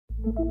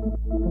Baby,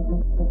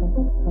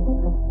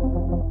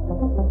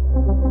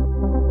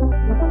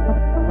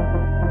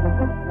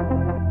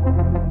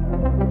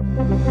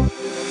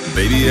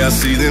 I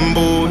see them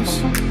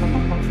boys,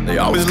 they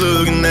always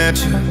looking at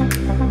you,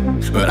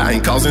 but I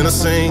ain't causing a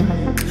scene,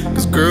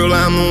 cause girl,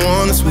 I'm the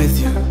one that's with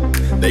you.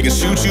 They can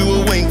shoot you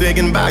a wink, they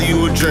can buy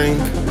you a drink,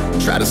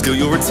 try to steal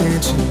your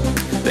attention.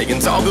 They can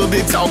talk a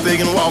big talk, they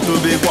can walk a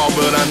big walk,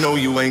 but I know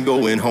you ain't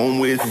going home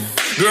with me.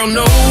 Girl,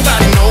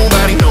 nobody,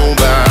 nobody,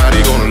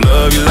 nobody gonna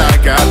love you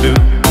like I do.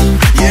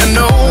 Yeah,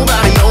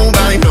 nobody,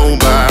 nobody,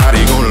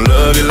 nobody gonna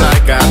love you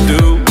like I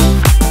do.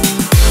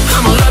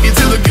 I'ma love you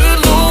till the good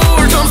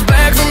Lord comes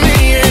back for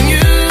me and you.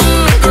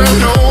 Girl,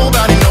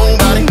 nobody,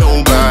 nobody,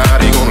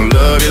 nobody gonna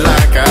love you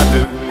like I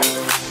do.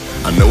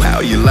 I know how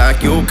you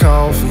like your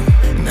coffee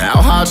and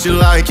how hot you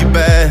like your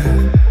bath.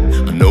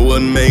 I know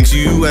what makes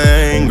you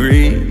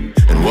angry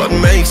and what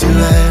makes you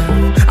laugh.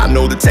 I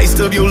know the taste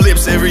of your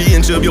lips, every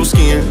inch of your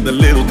skin, the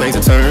little things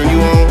that turn you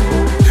on.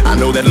 I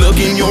know that look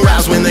in your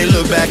eyes when they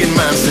look back at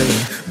mine, say,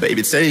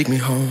 baby, take me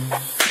home.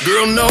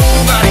 Girl,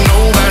 nobody,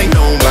 nobody,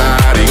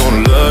 nobody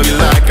gonna love you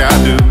like I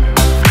do.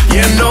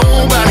 Yeah,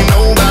 nobody,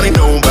 nobody,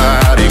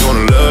 nobody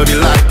gonna love you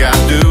like I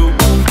do.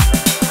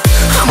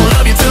 I'ma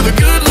love you till the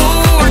good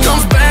Lord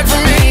comes back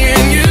for me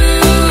and you.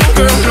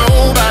 Girl,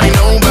 nobody,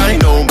 nobody,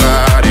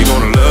 nobody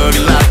gonna love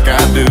you like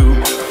I do.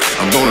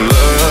 I'm gonna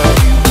love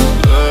you,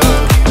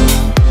 love you.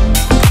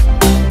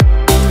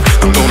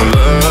 I'm gonna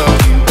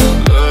love you,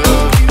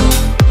 love you.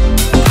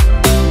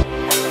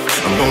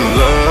 I'm gonna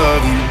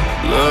love you,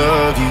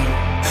 love you.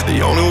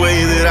 The only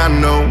way that I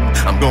know,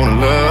 I'm gonna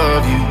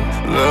love you,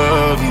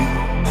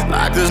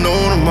 like there's no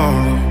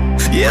tomorrow.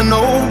 Yeah,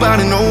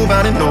 nobody,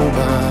 nobody,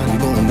 nobody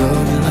gonna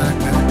love you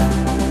like I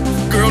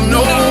do. Girl,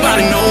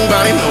 nobody,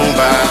 nobody,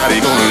 nobody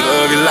gonna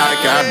love you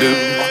like I do.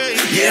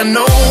 Yeah,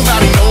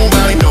 nobody,